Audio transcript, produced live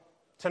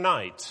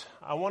Tonight,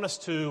 I want us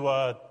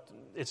to,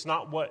 it's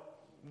not what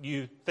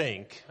you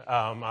think.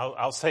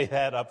 I'll say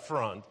that up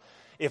front.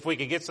 If we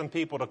could get some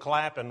people to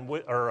clap and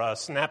or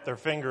snap their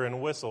finger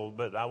and whistle,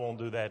 but I won't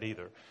do that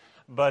either.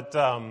 But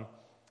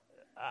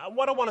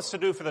what I want us to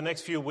do for the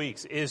next few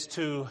weeks is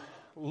to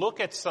look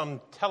at some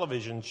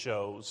television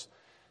shows.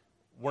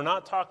 We're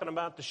not talking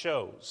about the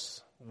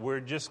shows.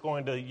 We're just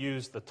going to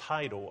use the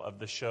title of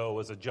the show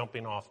as a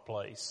jumping off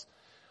place.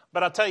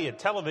 But I'll tell you,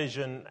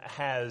 television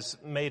has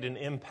made an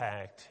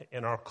impact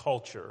in our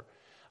culture.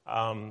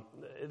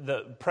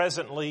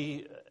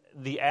 Presently,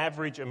 the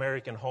average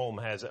American home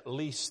has at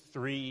least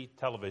 3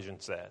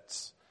 television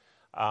sets.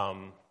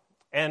 And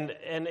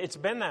it's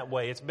been that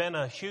way. It's been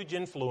a huge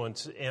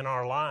influence in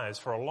our lives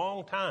for a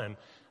long time.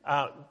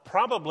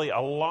 Probably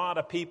a lot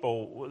of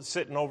people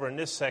sitting over in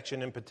this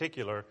section in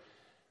particular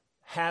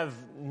have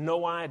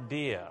no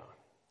idea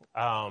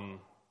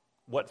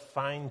what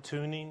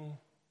fine-tuning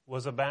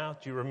was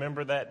about. You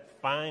remember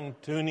that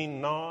fine-tuning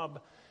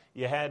knob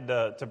you had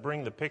to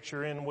bring the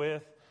picture in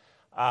with?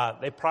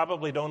 They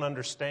probably don't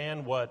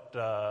understand what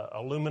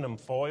aluminum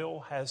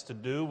foil has to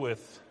do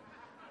with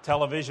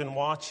television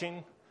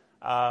watching.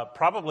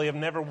 Probably have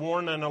never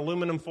worn an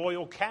aluminum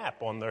foil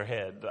cap on their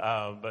head,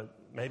 but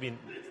maybe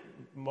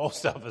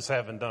most of us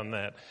haven't done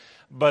that.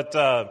 But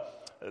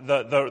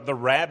the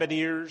rabbit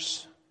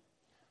ears,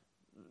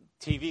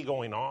 TV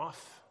going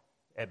off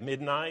at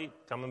midnight,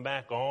 coming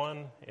back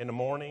on in the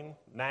morning,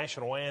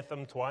 national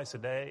anthem twice a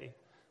day,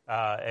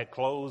 at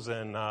close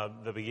and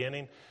the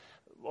beginning.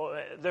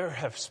 Well, there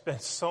have been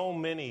so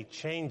many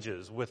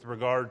changes with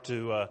regard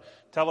to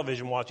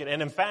television watching.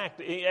 And in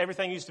fact,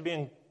 everything used to be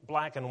in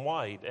black and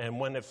white. And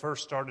when it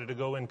first started to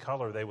go in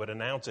color, they would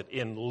announce it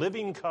in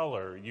living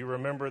color. You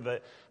remember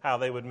how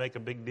they would make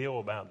a big deal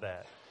about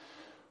that.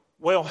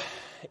 Well,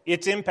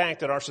 it's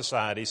impacted our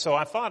society. So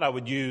I thought I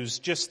would use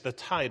just the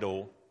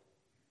title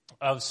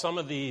of some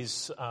of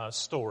these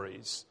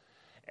stories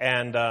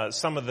and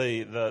some of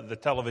the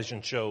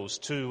television shows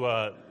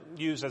to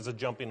use as a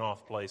jumping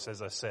off place,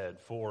 as I said,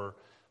 for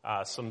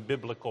some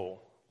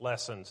biblical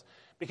lessons.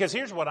 Because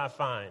here's what I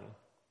find.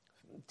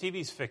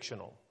 TV's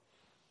fictional.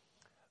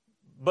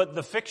 But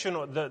the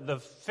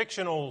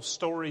fictional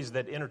stories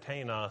that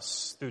entertain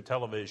us through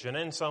television,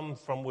 and some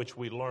from which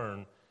we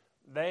learn,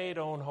 they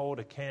don't hold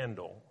a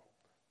candle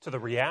to the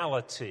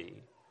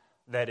reality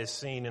that is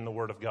seen in the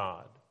Word of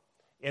God.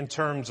 In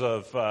terms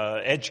of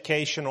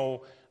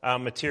educational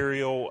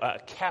material,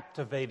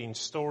 captivating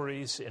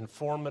stories,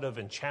 informative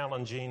and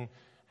challenging.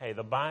 Hey,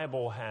 the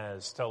Bible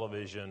has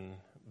television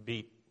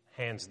beat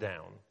hands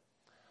down.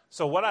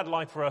 So what I'd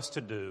like for us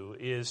to do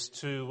is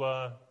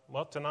to,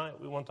 tonight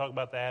we want to talk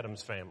about the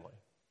Addams family.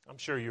 I'm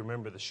sure you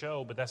remember the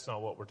show, but that's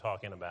not what we're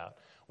talking about.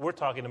 We're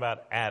talking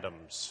about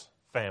Adam's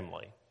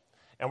family.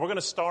 And we're going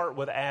to start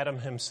with Adam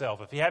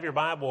himself. If you have your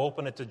Bible,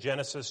 open it to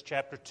Genesis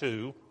chapter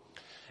 2.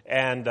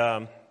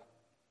 And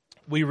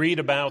we read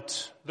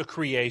about the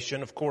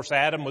creation. Of course,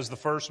 Adam was the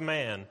first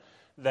man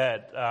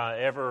that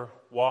ever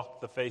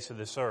walked the face of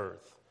this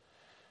earth.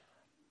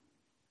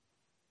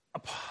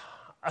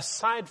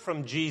 Aside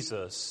from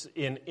Jesus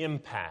in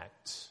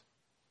impact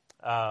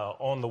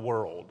on the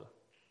world,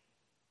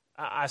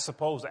 I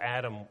suppose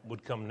Adam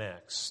would come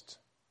next.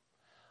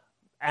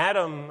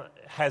 Adam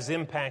has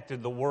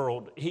impacted the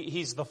world.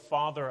 He's the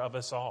father of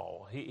us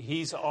all.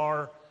 He's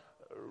our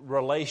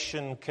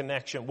relation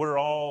connection. We're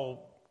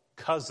all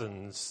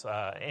cousins,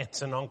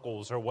 aunts and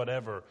uncles or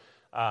whatever,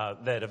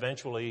 that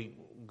eventually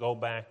go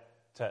back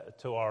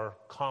to our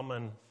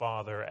common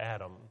father,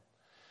 Adam.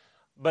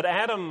 But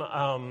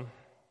Adam,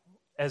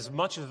 as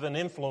much of an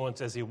influence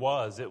as he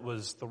was, it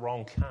was the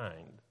wrong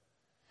kind.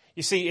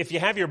 You see, if you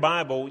have your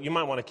Bible, you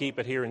might want to keep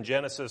it here in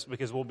Genesis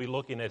because we'll be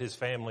looking at his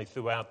family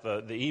throughout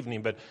the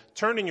evening. But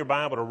turn in your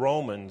Bible to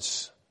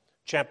Romans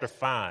chapter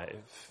 5.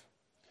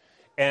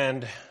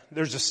 And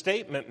there's a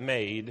statement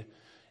made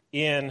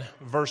in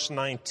verse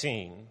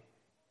 19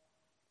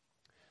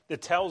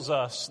 that tells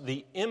us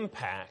the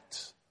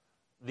impact,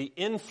 the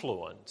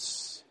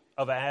influence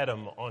of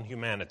Adam on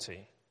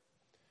humanity.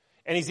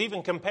 And he's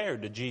even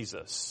compared to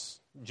Jesus,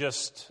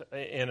 just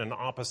in an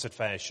opposite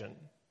fashion.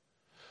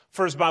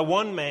 For as by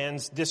one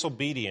man's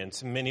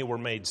disobedience many were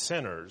made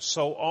sinners,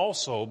 so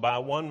also by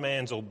one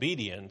man's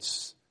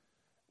obedience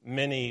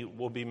many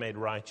will be made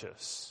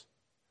righteous.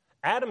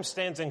 Adam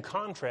stands in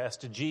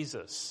contrast to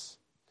Jesus.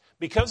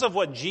 Because of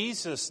what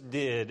Jesus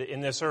did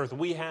in this earth,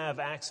 we have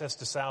access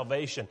to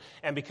salvation.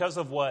 And because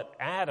of what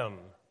Adam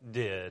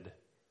did,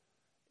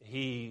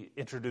 he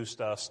introduced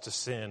us to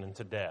sin and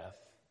to death.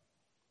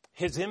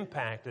 His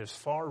impact is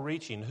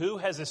far-reaching. Who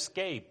has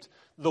escaped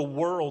the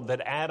world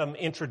that Adam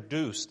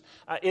introduced?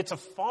 It's a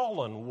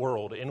fallen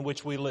world in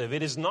which we live.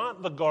 It is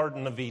not the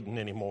Garden of Eden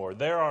anymore.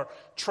 There are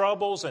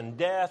troubles and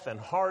death and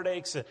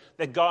heartaches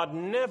that God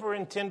never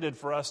intended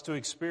for us to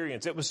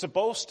experience. It was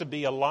supposed to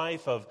be a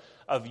life of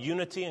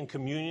unity and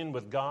communion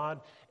with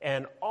God,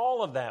 and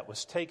all of that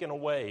was taken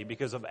away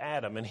because of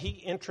Adam. And he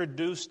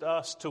introduced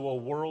us to a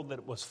world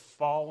that was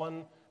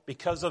fallen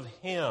because of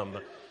him.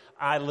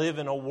 I live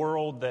in a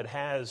world that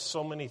has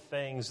so many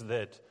things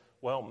that,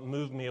 well,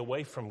 move me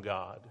away from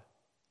God.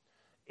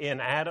 In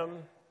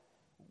Adam,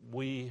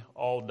 we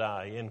all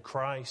die. In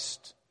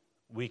Christ,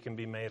 we can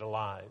be made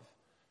alive.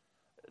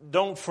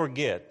 Don't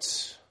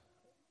forget,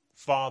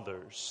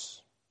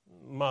 fathers,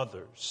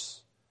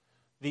 mothers,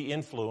 the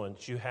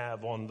influence you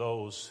have on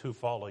those who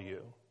follow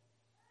you.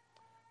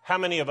 How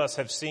many of us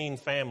have seen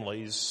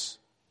families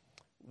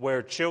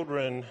where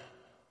children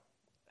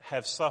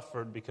have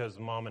suffered because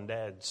of mom and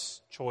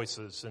dad's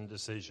choices and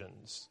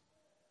decisions?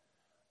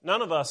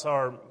 None of us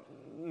are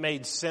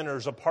made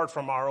sinners apart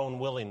from our own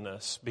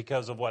willingness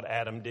because of what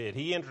Adam did.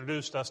 He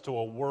introduced us to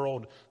a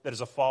world that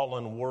is a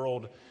fallen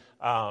world.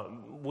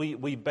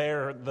 We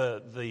bear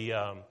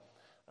the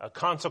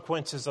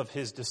consequences of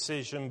his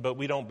decision, but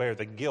we don't bear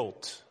the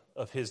guilt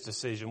of his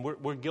decision.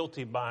 We're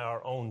guilty by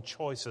our own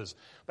choices.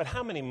 But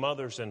how many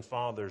mothers and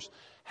fathers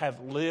have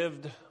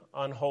lived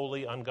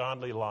unholy,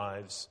 ungodly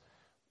lives,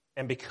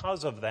 and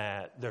because of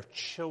that, their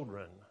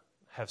children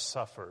have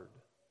suffered?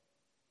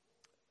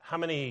 How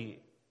many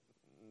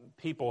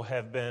people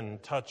have been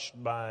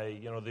touched by,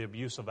 the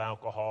abuse of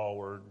alcohol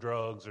or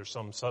drugs or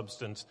some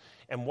substance,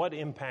 and what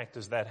impact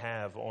does that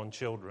have on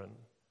children?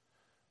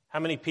 How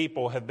many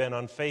people have been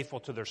unfaithful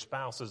to their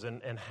spouses,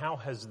 and how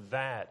has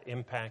that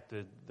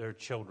impacted their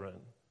children?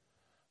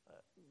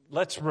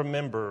 Let's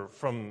remember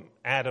from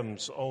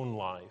Adam's own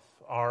life,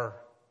 our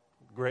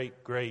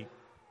grandfather,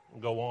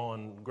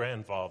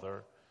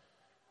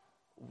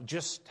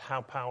 just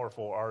how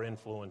powerful our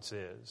influence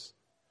is.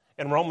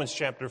 In Romans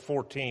chapter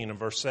 14 and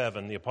verse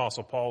 7, the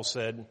Apostle Paul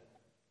said,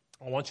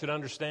 I want you to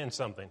understand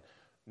something.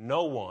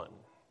 No one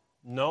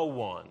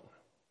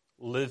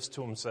lives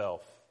to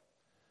himself,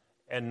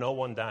 and no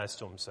one dies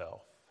to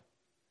himself.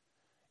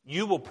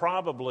 You will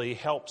probably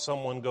help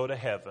someone go to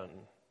heaven,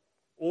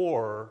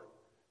 or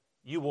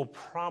you will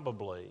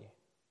probably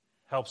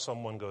help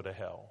someone go to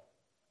hell.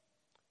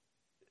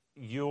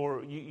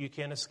 You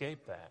can't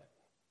escape that.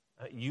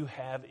 You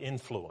have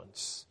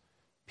influence.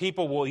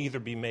 People will either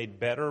be made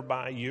better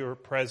by your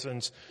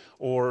presence,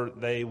 or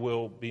they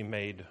will be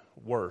made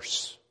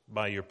worse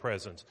by your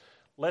presence.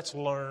 Let's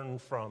learn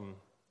from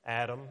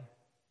Adam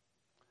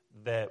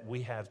that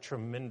we have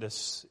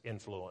tremendous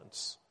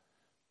influence.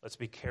 Let's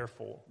be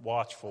careful,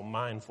 watchful,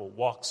 mindful,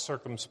 walk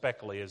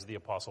circumspectly, as the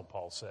Apostle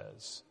Paul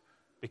says,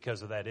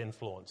 because of that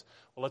influence.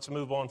 Well, let's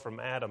move on from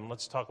Adam.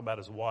 Let's talk about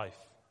his wife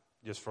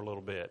just for a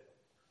little bit.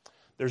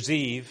 There's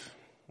Eve.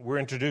 We're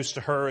introduced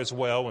to her as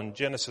well in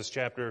Genesis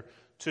chapter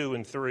 2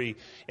 and 3.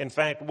 In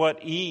fact,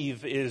 what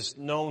Eve is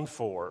known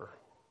for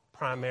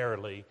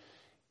primarily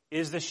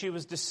is that she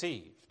was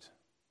deceived.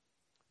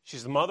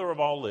 She's the mother of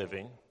all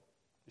living.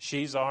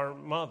 She's our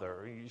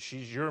mother.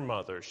 She's your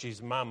mother.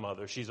 She's my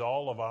mother. She's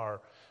all of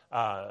our,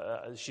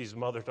 she's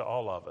mother to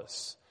all of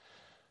us.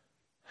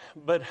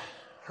 But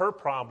her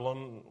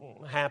problem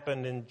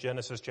happened in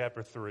Genesis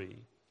chapter 3.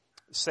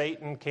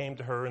 Satan came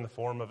to her in the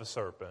form of a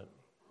serpent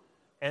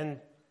and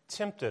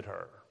tempted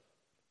her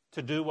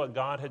to do what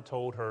God had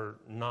told her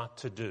not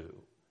to do.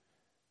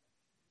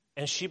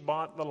 And she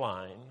bought the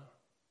line.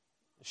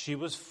 She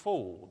was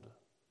fooled.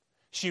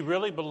 She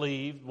really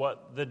believed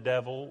what the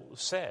devil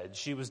said.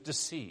 She was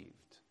deceived.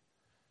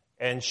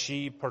 And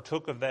she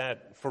partook of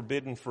that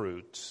forbidden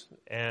fruit.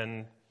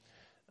 And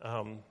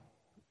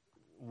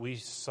we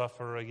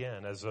suffer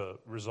again as a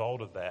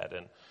result of that.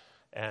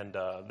 And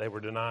they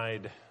were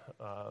denied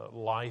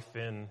life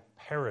in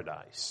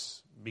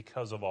paradise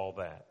because of all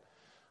that.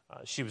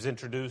 She was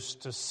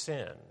introduced to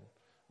sin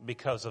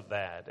because of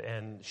that,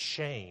 and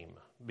shame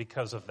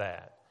because of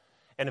that.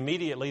 And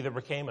immediately there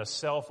became a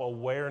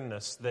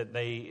self-awareness that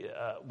a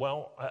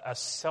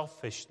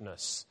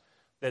selfishness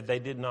that they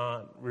did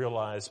not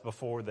realize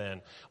before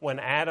then. When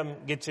Adam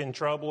gets in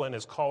trouble and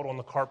is called on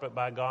the carpet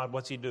by God,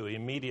 what's he do? He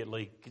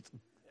immediately,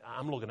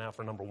 I'm looking out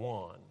for number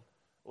one.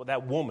 Well,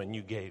 that woman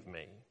you gave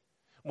me.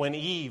 When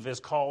Eve is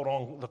called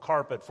on the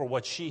carpet for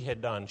what she had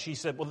done, she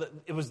said, well,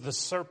 it was the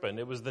serpent,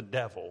 it was the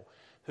devil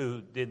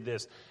who did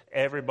this.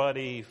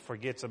 Everybody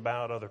forgets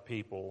about other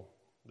people.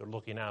 They're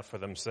looking out for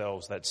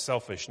themselves, that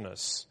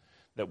selfishness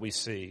that we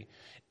see.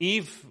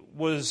 Eve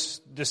was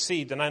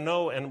deceived, and I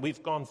know, and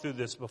we've gone through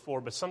this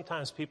before, but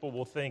sometimes people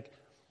will think,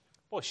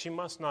 boy, she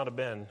must not have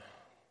been.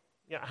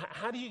 Yeah,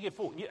 how do you get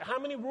fooled? How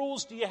many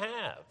rules do you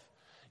have?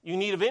 You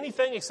need of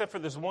anything except for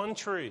this one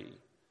tree.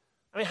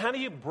 I mean, how do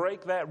you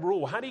break that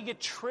rule? How do you get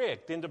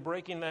tricked into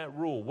breaking that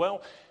rule?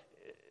 Well,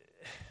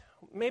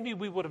 maybe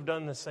we would have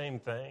done the same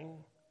thing.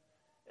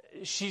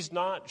 She's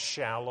not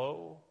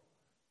shallow.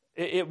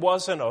 It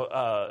wasn't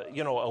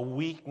a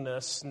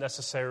weakness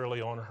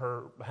necessarily on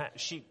her.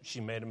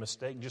 She made a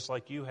mistake just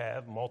like you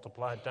have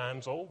multiplied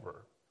times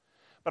over.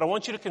 But I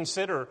want you to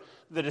consider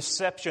the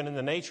deception and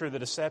the nature of the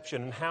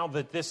deception and how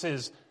that this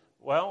is,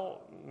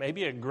 well,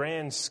 maybe a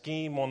grand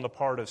scheme on the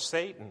part of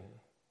Satan.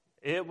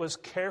 It was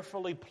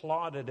carefully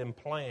plotted and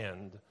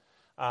planned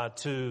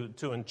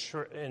to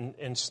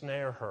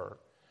ensnare her.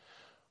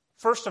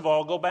 First of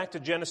all, go back to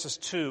Genesis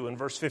 2 and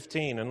verse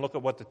 15 and look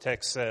at what the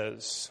text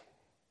says.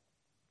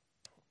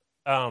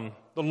 The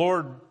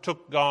Lord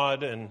took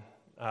God and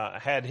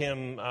had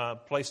him,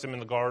 placed him in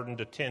the garden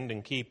to tend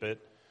and keep it.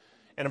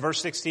 And in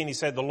verse 16 he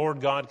said, the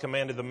Lord God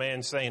commanded the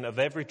man, saying, of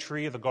every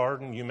tree of the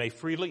garden you may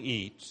freely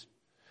eat,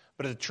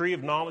 but of the tree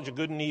of knowledge of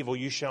good and evil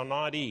you shall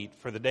not eat,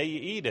 for the day you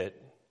eat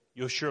it,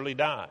 you'll surely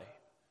die.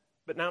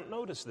 But now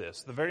notice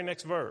this, the very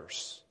next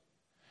verse.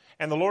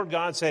 And the Lord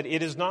God said,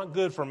 it is not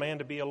good for man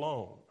to be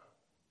alone.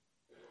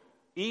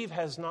 Eve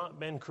has not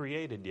been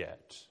created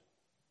yet.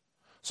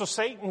 So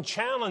Satan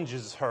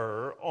challenges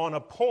her on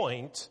a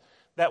point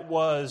that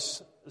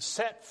was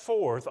set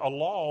forth, a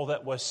law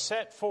that was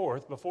set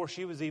forth before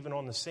she was even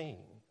on the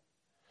scene.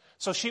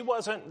 So she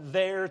wasn't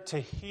there to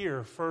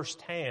hear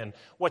firsthand.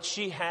 What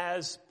she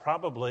has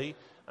probably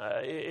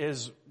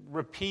is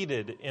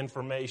repeated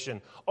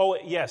information. Oh,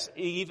 yes,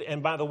 Eve,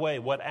 and by the way,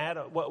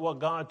 what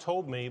God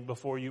told me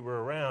before you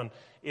were around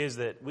is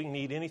that we can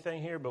eat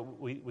anything here, but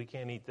we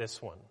can't eat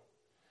this one.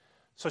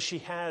 So she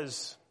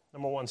has,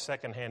 number one,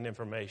 secondhand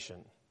information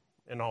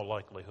in all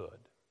likelihood.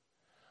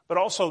 But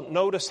also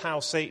notice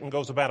how Satan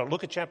goes about it.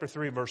 Look at chapter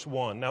 3, verse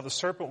 1. Now the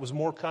serpent was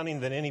more cunning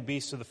than any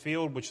beast of the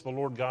field which the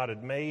Lord God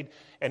had made.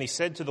 And he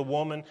said to the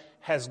woman,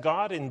 has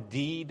God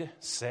indeed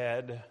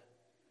said,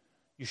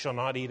 you shall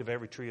not eat of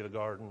every tree of the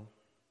garden?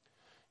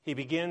 He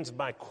begins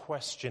by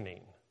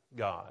questioning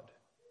God.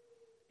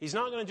 He's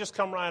not going to just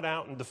come right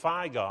out and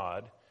defy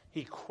God.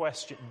 He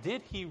questioned,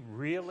 did he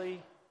really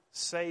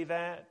say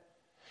that?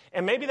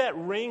 And maybe that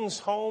rings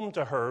home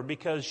to her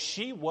because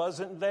she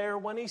wasn't there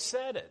when he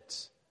said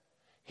it.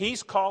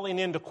 He's calling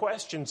into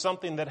question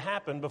something that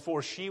happened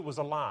before she was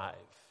alive.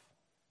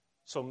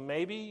 So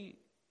maybe,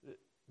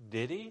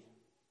 did he?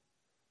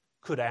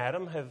 Could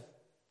Adam have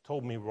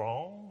told me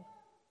wrong?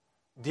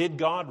 Did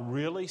God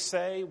really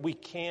say we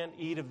can't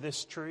eat of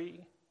this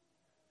tree?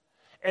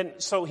 And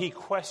so he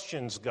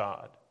questions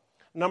God.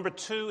 Number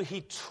two,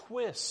 he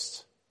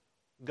twists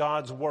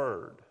God's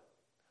word.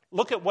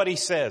 Look at what he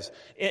says.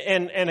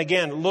 And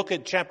again, look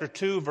at chapter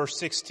 2, verse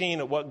 16,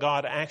 at what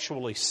God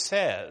actually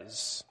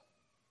says.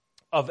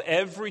 Of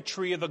every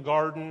tree of the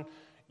garden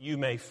you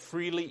may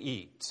freely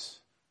eat.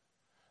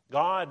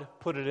 God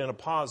put it in a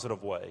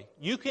positive way.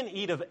 You can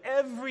eat of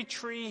every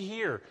tree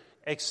here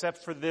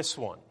except for this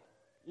one.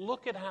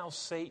 Look at how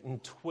Satan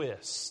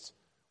twists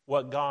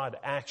what God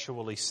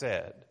actually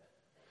said.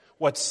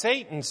 What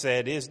Satan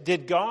said is,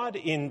 did God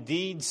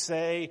indeed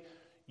say,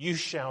 you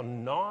shall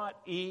not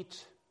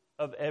eat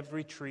of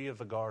every tree of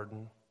the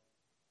garden?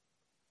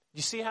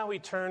 You see how he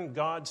turned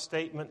God's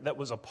statement that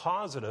was a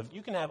positive,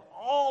 you can have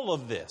all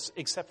of this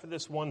except for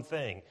this one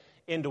thing,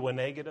 into a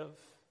negative?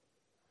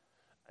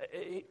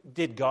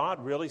 Did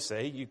God really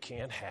say you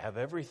can't have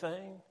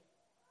everything?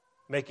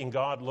 Making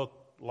God look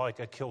like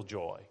a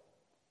killjoy.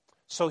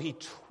 So he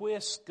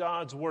twists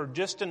God's word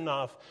just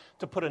enough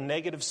to put a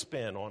negative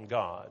spin on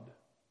God.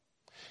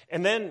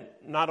 And then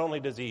not only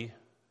does he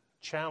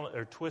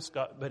twist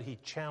God, but he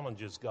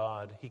challenges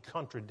God. He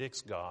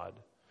contradicts God.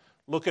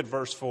 Look at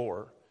verse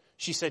 4.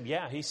 She said,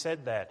 yeah, he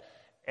said that.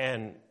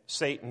 And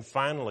Satan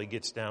finally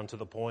gets down to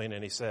the point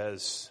and he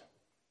says,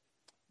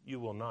 you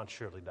will not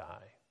surely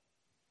die.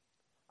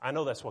 I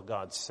know that's what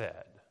God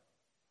said,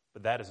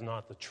 but that is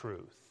not the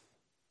truth.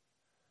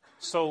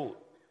 So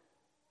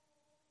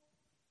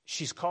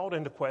she's called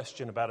into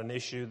question about an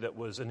issue that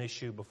was an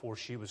issue before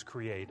she was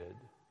created.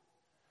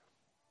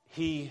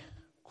 He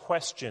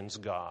questions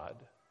God.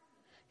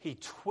 He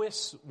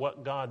twists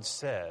what God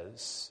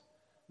says.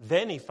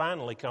 Then he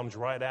finally comes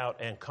right out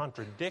and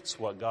contradicts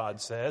what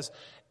God says,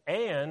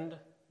 and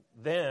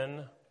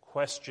then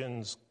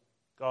questions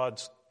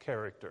God's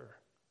character.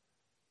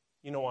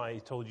 You know why he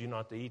told you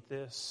not to eat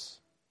this?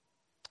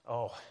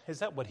 Oh, is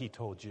that what he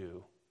told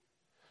you?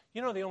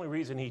 You know, the only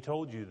reason he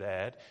told you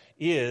that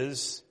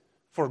is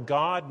for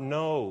God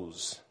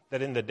knows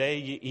that in the day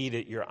you eat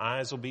it, your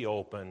eyes will be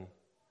open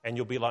and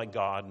you'll be like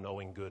God,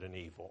 knowing good and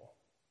evil.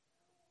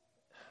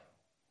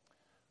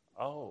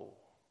 Oh,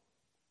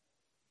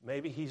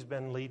 maybe he's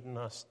been leading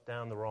us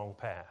down the wrong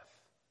path.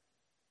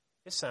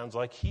 It sounds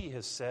like he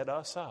has set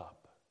us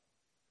up.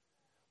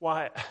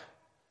 Why,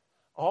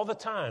 all the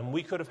time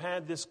we could have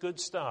had this good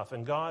stuff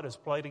and God has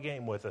played a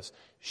game with us.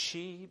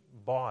 She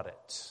bought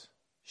it.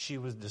 She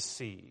was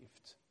deceived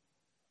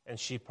and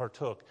she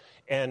partook.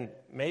 And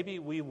maybe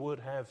we would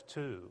have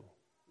too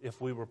if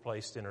we were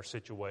placed in her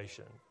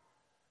situation.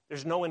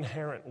 There's no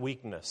inherent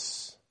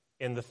weakness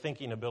in the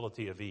thinking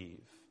ability of Eve.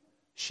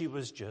 She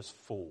was just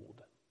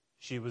fooled.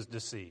 She was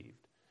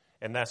deceived.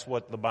 And that's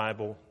what the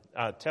Bible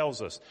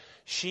tells us.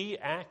 She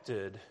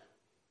acted,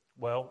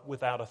 well,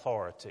 without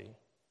authority.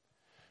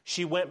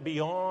 She went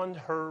beyond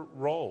her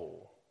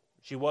role.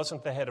 She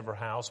wasn't the head of her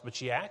house, but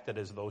she acted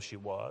as though she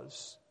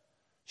was.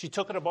 She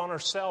took it upon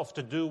herself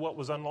to do what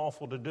was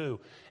unlawful to do.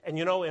 And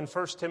you know, in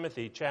 1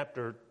 Timothy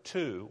chapter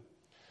 2,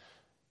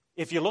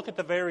 if you look at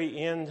the very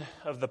end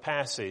of the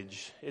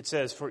passage, it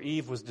says, for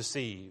Eve was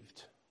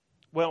deceived.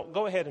 Well,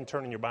 go ahead and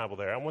turn in your Bible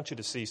there. I want you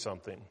to see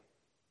something.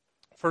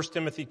 1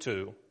 Timothy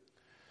 2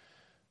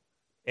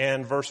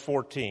 and verse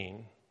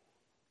 14.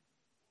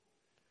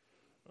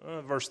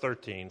 Verse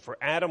 13, for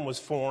Adam was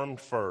formed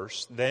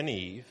first, then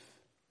Eve.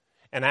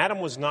 And Adam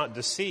was not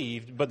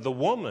deceived, but the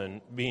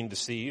woman, being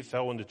deceived,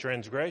 fell into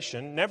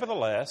transgression.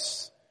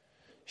 Nevertheless,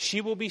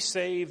 she will be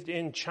saved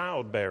in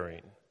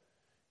childbearing.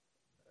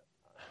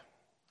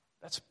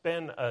 That's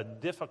been a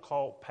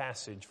difficult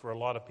passage for a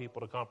lot of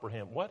people to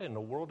comprehend. What in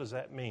the world does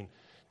that mean?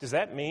 Does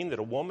that mean that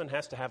a woman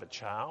has to have a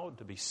child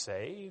to be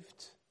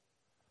saved?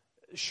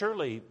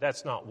 Surely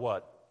that's not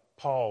what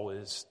Paul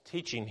is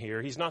teaching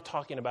here. He's not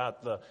talking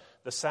about the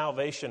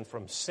salvation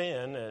from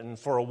sin, and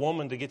for a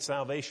woman to get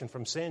salvation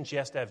from sin, she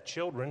has to have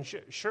children.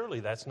 Surely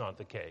that's not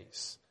the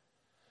case.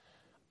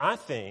 I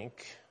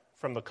think,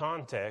 from the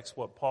context,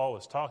 what Paul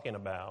is talking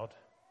about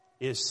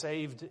is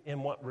saved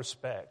in what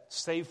respect?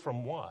 Saved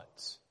from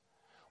what?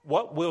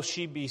 What will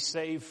she be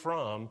saved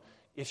from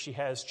if she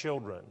has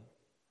children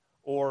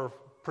or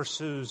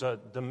pursues a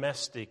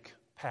domestic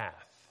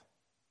path?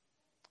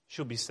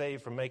 She'll be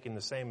saved from making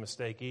the same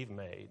mistake Eve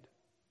made.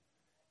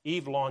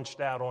 Eve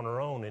launched out on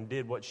her own and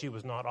did what she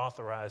was not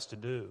authorized to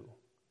do.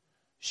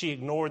 She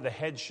ignored the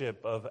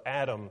headship of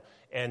Adam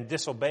and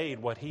disobeyed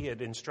what he had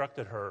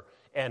instructed her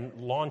and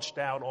launched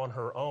out on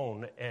her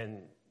own,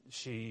 and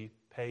she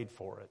paid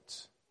for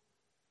it.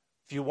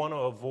 If you want to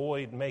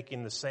avoid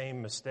making the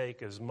same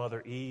mistake as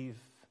Mother Eve,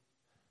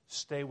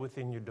 stay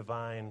within your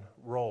divine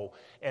role.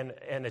 And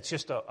it's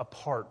just a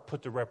part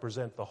put to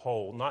represent the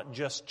whole, not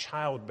just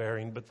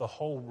childbearing, but the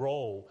whole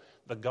role,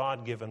 the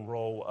God-given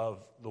role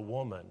of the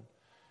woman.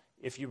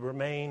 If you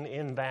remain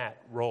in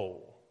that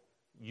role,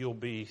 you'll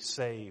be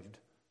saved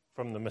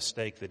from the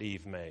mistake that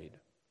Eve made.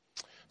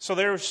 So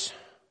there's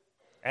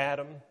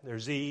Adam,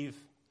 there's Eve.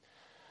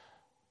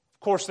 Of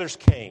course, there's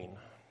Cain.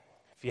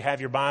 If you have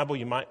your Bible,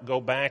 you might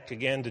go back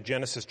again to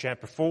Genesis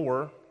chapter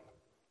 4.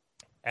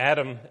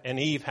 Adam and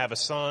Eve have a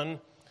son,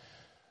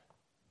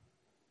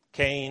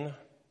 Cain.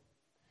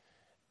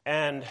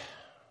 And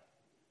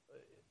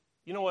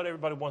you know what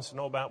everybody wants to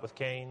know about with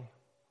Cain?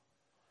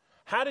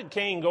 How did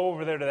Cain go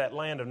over there to that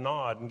land of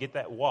Nod and get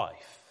that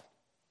wife?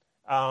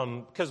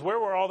 Because where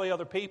were all the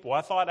other people?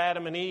 I thought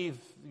Adam and Eve,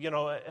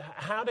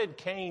 how did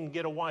Cain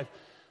get a wife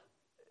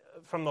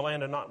from the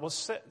land of Nod? Well,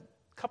 a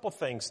couple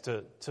things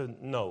to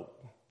note,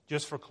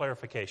 just for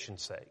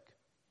clarification's sake.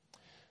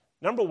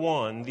 Number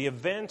one, the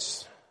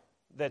events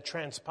that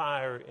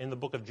transpire in the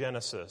book of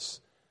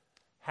Genesis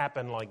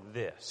happen like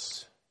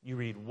this. You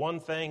read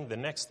one thing, the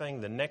next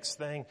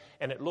thing,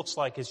 and it looks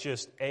like it's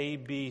just A,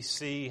 B,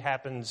 C,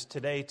 happens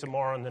today,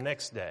 tomorrow, and the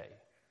next day.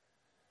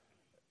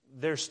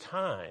 There's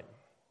time.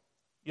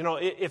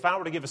 If I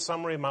were to give a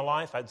summary of my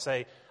life, I'd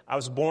say I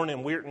was born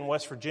in Weirton,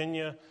 West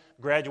Virginia,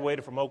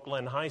 graduated from Oak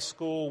Glen High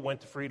School,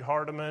 went to Freed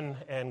Hardeman,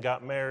 and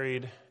got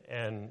married,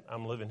 and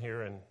I'm living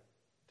here in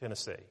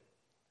Tennessee.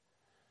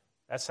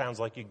 That sounds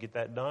like you'd get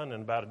that done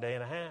in about a day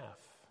and a half.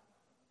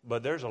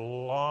 But there's a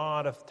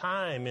lot of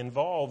time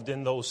involved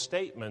in those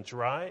statements,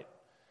 right?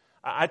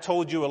 I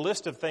told you a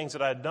list of things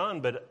that I'd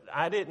done, but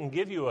I didn't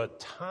give you a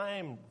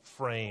time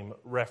frame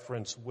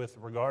reference with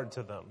regard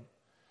to them.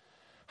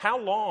 How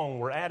long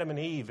were Adam and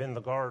Eve in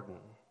the garden?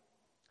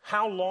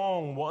 How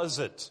long was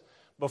it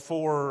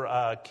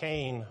before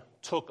Cain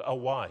took a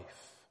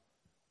wife?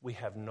 We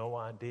have no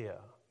idea.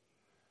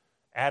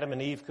 Adam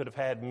and Eve could have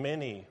had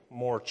many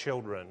more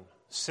children,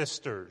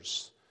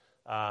 sisters,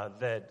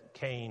 that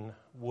Cain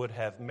would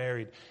have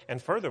married. And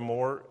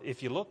furthermore,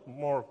 if you look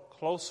more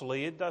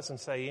closely, it doesn't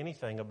say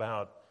anything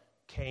about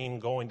Cain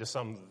going to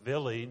some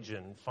village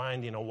and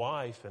finding a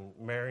wife and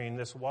marrying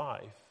this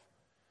wife.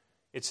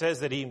 It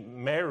says that he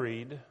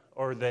married,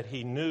 or that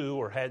he knew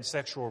or had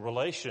sexual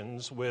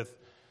relations with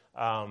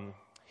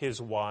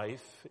his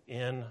wife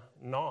in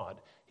Nod.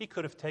 He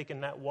could have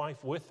taken that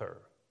wife with her.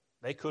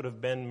 They could have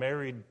been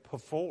married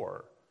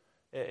before.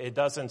 It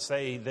doesn't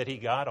say that he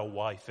got a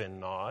wife in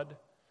Nod.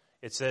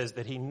 It says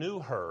that he knew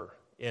her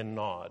in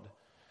Nod.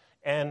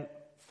 And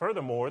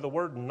furthermore, the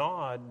word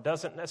Nod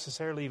doesn't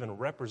necessarily even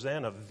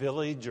represent a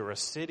village or a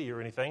city or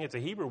anything. It's a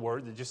Hebrew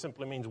word that just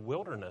simply means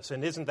wilderness.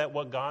 And isn't that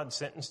what God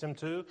sentenced him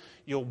to?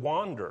 You'll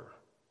wander.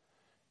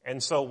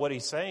 And so what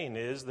he's saying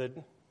is that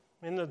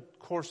in the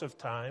course of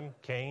time,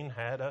 Cain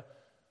had a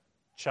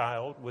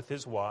child with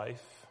his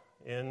wife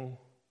in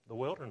the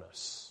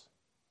wilderness,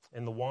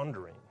 in the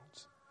wanderings.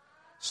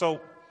 So,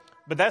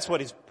 but that's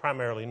what he's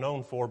primarily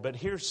known for. But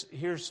here's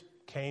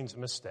Cain's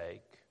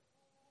mistake.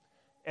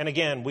 And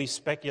again, we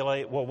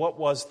speculate, well, what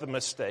was the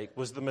mistake?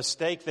 Was the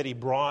mistake that he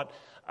brought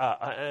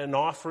an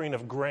offering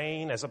of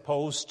grain as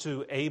opposed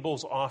to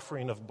Abel's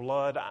offering of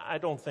blood? I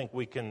don't think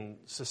we can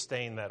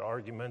sustain that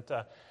argument.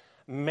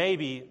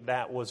 Maybe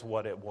that was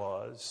what it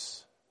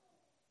was.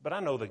 But I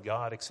know that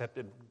God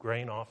accepted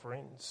grain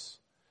offerings.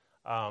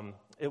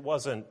 It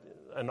wasn't,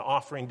 an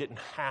offering didn't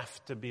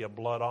have to be a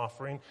blood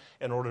offering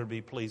in order to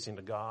be pleasing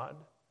to God.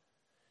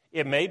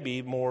 It may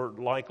be more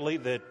likely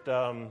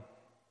that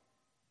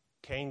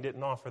Cain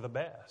didn't offer the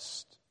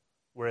best,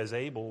 whereas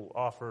Abel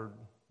offered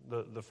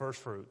the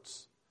first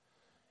fruits.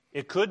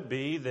 It could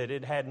be that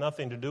it had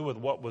nothing to do with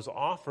what was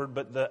offered,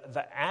 but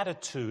the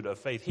attitude of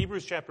faith.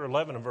 Hebrews chapter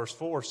 11 and verse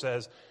 4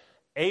 says,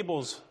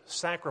 Abel's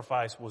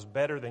sacrifice was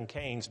better than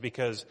Cain's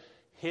because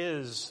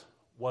his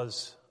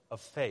was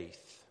of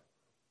faith.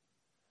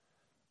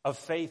 Of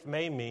faith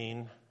may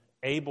mean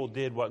Abel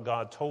did what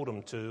God told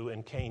him to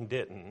and Cain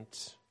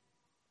didn't.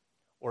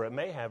 Or it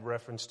may have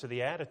reference to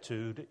the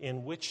attitude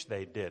in which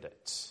they did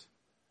it.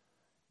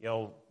 You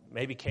know,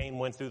 maybe Cain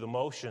went through the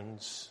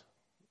motions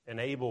and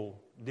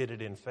Abel did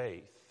it in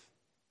faith.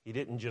 He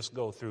didn't just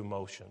go through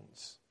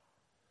motions.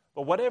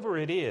 But whatever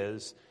it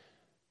is,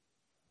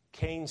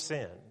 Cain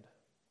sinned.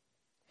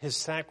 His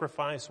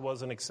sacrifice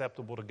wasn't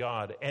acceptable to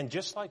God. And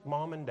just like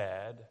mom and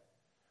dad,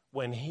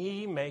 when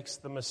he makes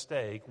the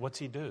mistake, what's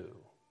he do?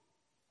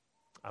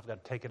 I've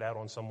got to take it out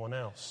on someone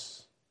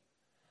else.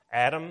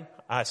 Adam,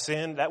 I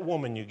sinned. That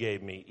woman you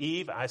gave me.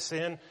 Eve, I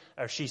sinned,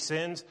 or she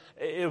sins.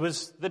 It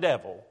was the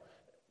devil.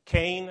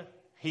 Cain,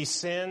 he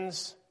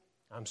sins.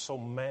 I'm so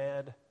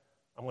mad,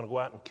 I'm going to go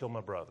out and kill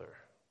my brother.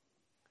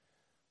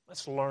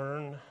 Let's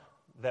learn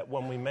that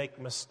when we make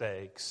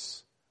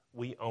mistakes,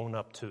 we own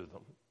up to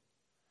them.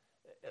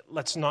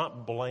 Let's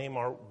not blame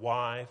our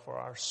wife or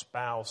our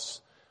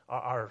spouse,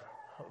 our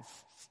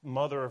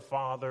mother or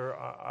father,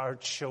 our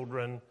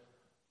children.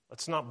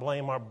 Let's not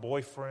blame our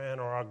boyfriend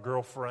or our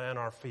girlfriend,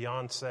 our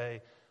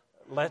fiance.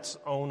 Let's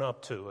own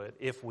up to it.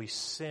 If we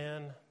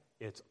sin,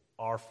 it's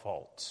our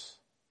fault.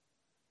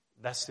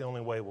 That's the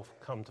only way we'll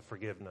come to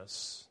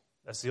forgiveness.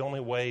 That's the only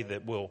way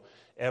that we'll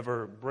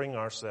ever bring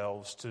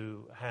ourselves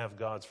to have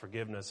God's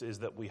forgiveness, is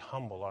that we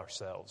humble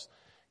ourselves.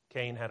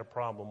 Cain had a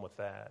problem with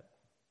that.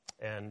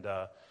 And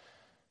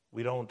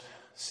we don't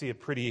see a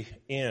pretty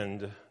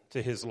end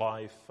to his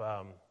life.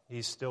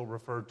 He's still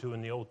referred to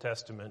in the Old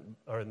Testament,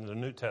 or in the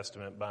New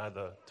Testament, by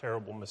the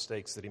terrible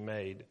mistakes that he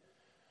made.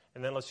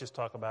 And then let's just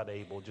talk about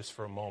Abel just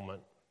for a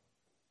moment.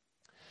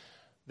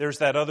 There's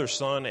that other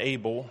son,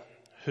 Abel,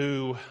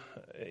 who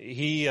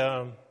he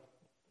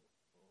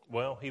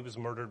was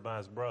murdered by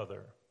his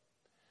brother.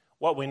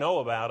 What we know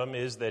about him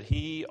is that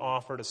he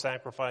offered a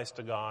sacrifice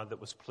to God that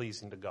was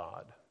pleasing to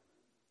God.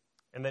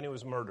 And then he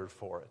was murdered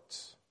for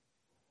it.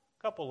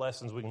 A couple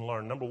lessons we can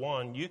learn. Number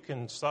one, you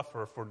can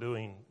suffer for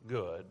doing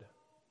good.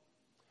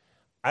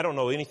 I don't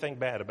know anything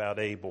bad about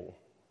Abel,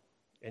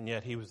 and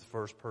yet he was the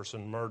first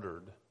person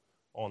murdered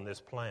on this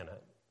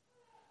planet.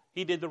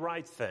 He did the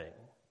right thing,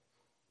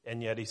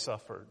 and yet he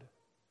suffered.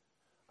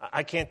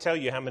 I can't tell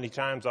you how many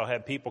times I'll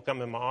have people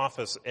come in my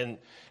office and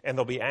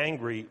they'll be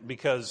angry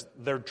because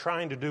they're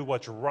trying to do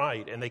what's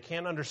right, and they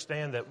can't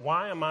understand that.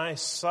 Why am I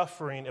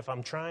suffering if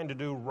I'm trying to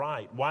do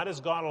right? Why does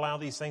God allow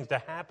these things to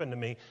happen to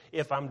me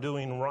if I'm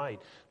doing right?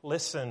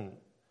 Listen,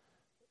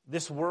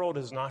 this world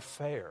is not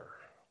fair.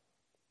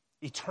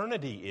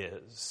 Eternity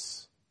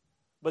is,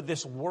 but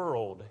this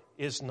world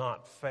is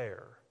not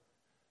fair.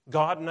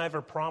 God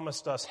never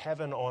promised us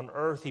heaven on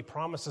earth. He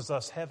promises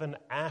us heaven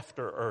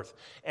after earth.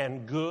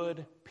 And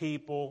good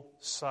people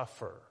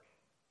suffer.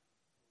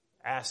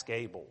 Ask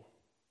Abel.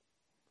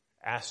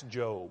 Ask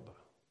Job.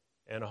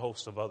 And a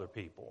host of other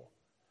people.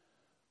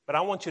 But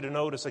I want you to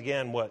notice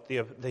again what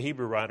the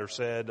Hebrew writer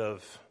said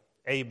of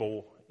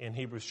Abel in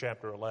Hebrews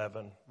chapter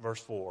 11,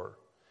 verse 4.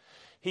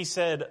 He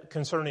said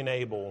concerning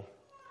Abel,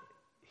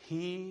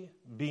 he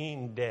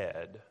being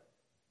dead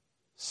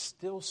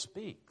still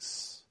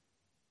speaks.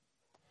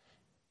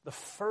 The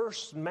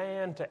first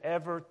man to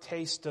ever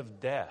taste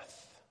of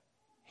death.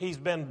 He's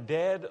been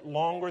dead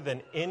longer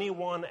than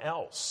anyone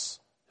else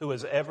who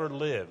has ever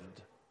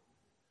lived.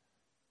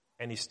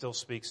 And he still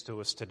speaks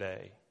to us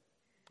today.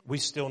 We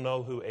still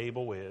know who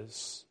Abel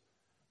is,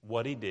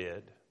 what he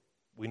did.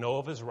 We know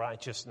of his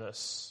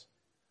righteousness.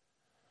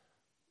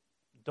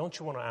 Don't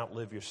you want to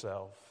outlive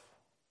yourself?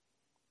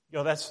 You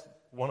know, that's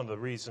one of the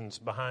reasons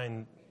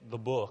behind the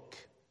book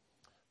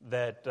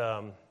that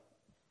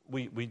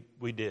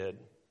we did.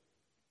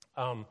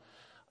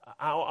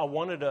 I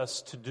wanted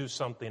us to do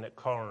something at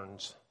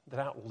Carnes that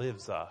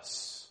outlives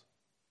us.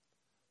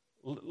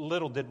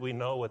 Little did we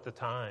know at the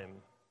time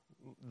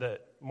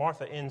that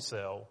Martha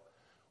Insell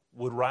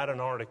would write an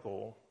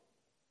article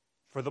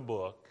for the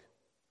book,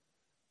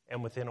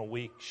 and within a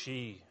week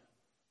she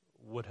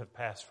would have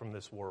passed from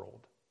this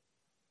world.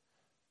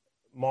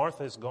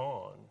 Martha's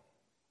gone,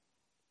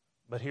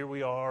 but here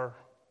we are,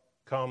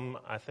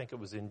 I think it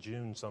was in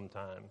June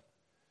sometime,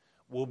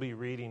 we'll be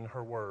reading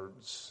her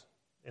words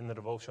in the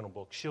devotional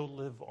book. She'll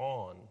live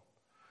on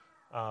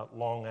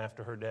long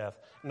after her death,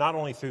 not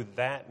only through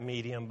that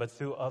medium, but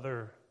through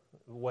other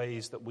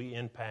ways that we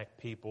impact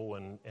people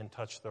and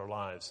touch their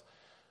lives.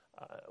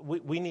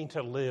 We need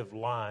to live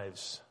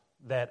lives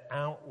that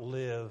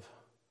outlive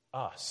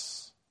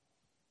us.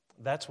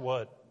 That's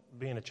what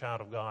being a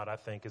child of God, I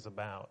think, is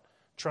about.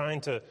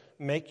 Trying to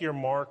make your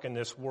mark in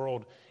this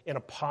world in a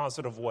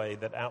positive way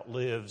that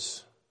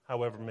outlives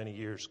however many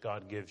years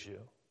God gives you.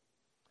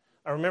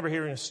 I remember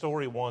hearing a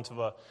story once of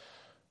a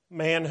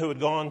man who had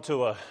gone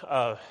to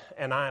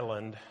an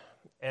island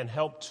and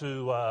helped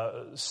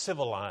to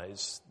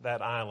civilize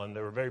that island.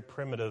 There were very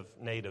primitive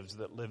natives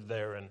that lived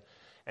there,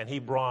 and he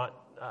brought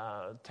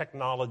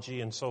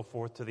technology and so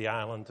forth to the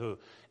island to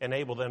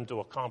enable them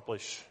to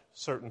accomplish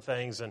certain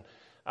things.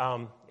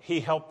 And he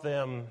helped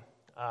them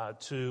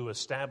to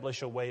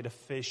establish a way to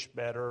fish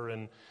better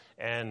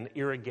and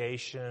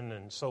irrigation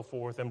and so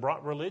forth, and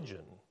brought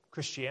religion,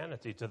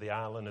 Christianity, to the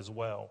island as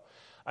well.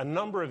 A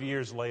number of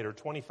years later,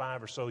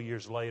 25 or so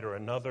years later,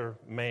 another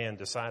man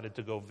decided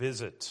to go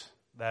visit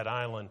that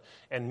island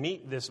and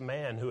meet this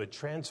man who had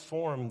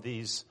transformed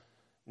these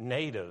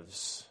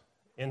natives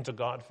into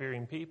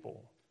God-fearing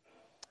people.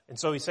 And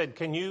so he said,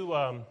 can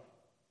you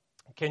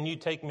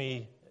take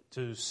me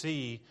to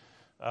see,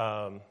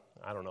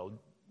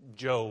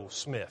 Joe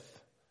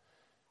Smith?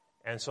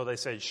 And so they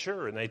said,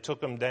 sure. And they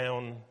took him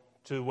down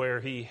to where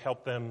he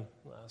helped them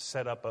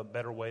set up a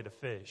better way to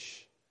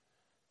fish.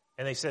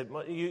 And they said,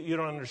 well, you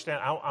don't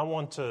understand. I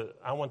want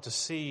to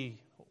see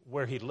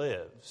where he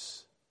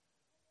lives.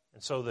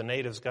 And so the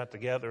natives got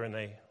together and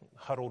they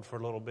huddled for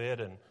a little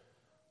bit. And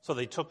so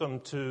they took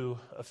him to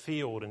a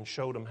field and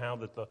showed him how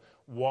that the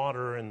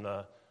water and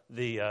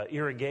the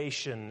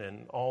irrigation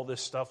and all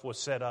this stuff was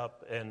set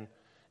up.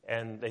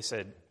 And they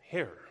said,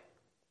 here.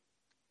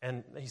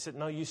 And he said,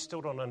 no, you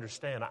still don't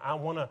understand. I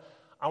want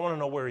to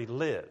know where he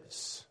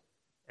lives.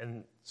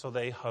 And so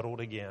they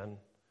huddled again.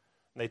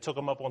 And they took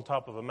him up on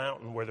top of a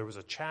mountain where there was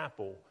a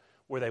chapel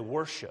where they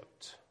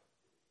worshiped.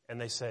 And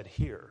they said,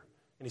 here.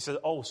 And he said,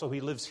 oh, so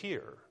he lives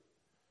here.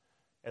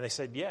 And they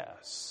said,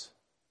 yes.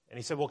 And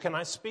he said, well, can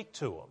I speak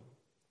to him?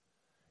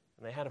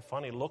 And they had a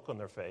funny look on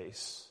their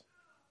face.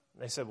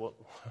 And they said, well,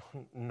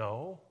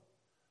 no.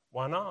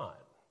 Why not?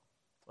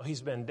 Well,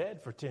 he's been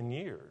dead for 10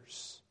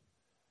 years.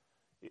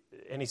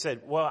 And he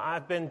said, well,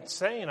 I've been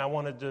saying I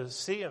wanted to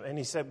see him. And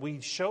he said,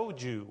 we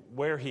showed you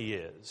where he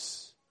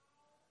is.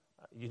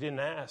 You didn't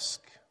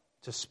ask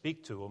to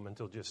speak to him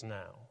until just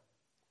now.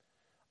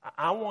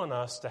 I want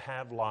us to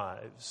have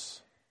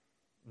lives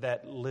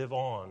that live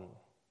on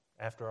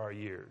after our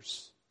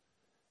years.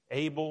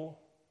 Abel,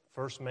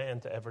 first man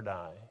to ever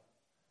die,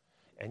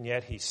 and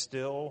yet he's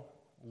still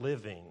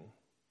living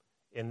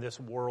in this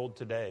world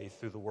today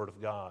through the Word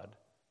of God,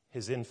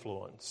 his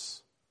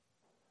influence.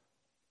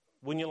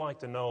 Wouldn't you like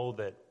to know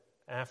that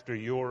after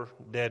you're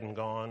dead and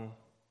gone,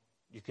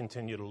 you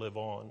continue to live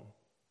on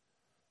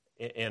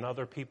in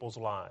other people's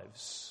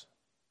lives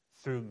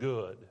through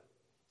good?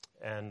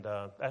 And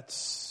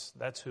that's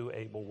who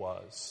Abel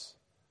was.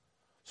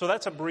 So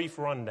that's a brief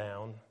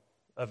rundown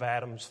of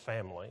Adam's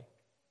family.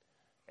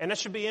 And it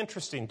should be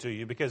interesting to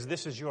you because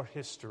this is your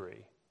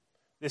history.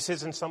 This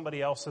isn't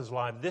somebody else's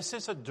life. This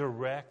is a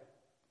direct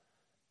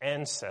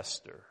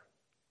ancestor,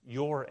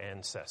 your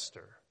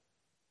ancestor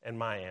and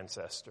my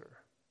ancestor.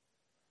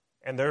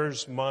 And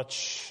there's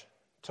much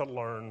to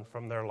learn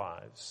from their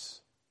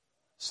lives.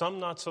 Some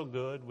not so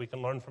good. We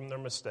can learn from their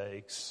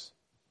mistakes.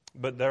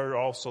 But there are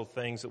also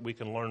things that we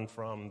can learn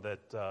from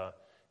that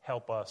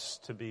help us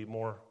to be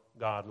more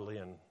godly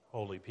and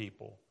holy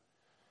people.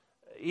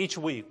 Each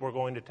week we're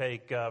going to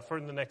take, for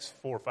the next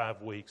 4 or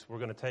 5 weeks, we're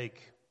going to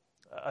take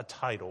a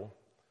title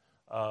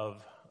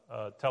of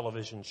a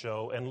television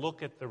show and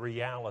look at the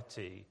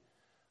reality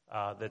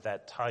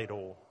that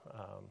title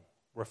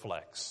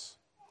reflects.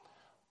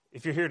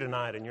 If you're here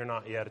tonight and you're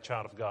not yet a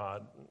child of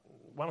God,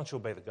 why don't you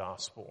obey the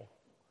gospel?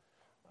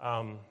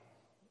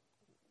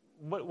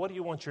 What do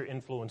you want your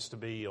influence to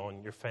be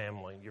on your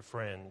family, your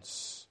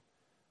friends?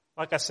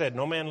 Like I said,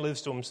 no man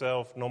lives to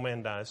himself, no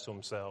man dies to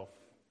himself.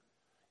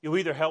 You'll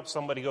either help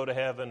somebody go to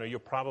heaven or you'll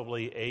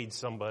probably aid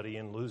somebody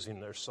in losing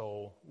their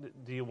soul.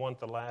 Do you want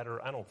the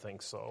latter? I don't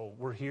think so.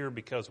 We're here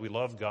because we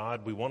love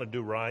God. We want to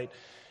do right.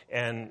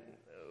 And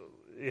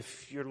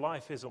if your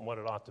life isn't what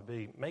it ought to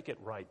be, make it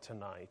right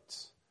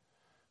tonight.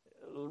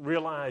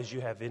 Realize you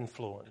have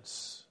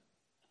influence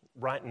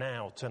right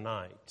now,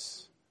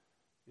 tonight.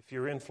 If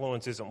your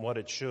influence isn't what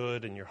it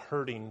should and you're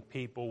hurting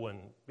people and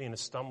being a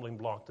stumbling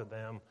block to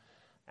them,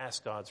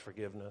 ask God's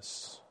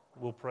forgiveness.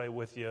 We'll pray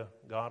with you.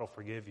 God will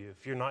forgive you.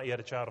 If you're not yet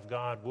a child of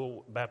God,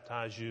 we'll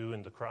baptize you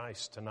into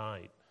Christ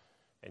tonight,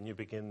 and you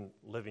begin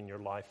living your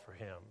life for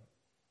Him.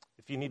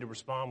 If you need to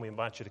respond, we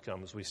invite you to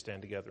come as we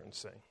stand together and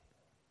sing.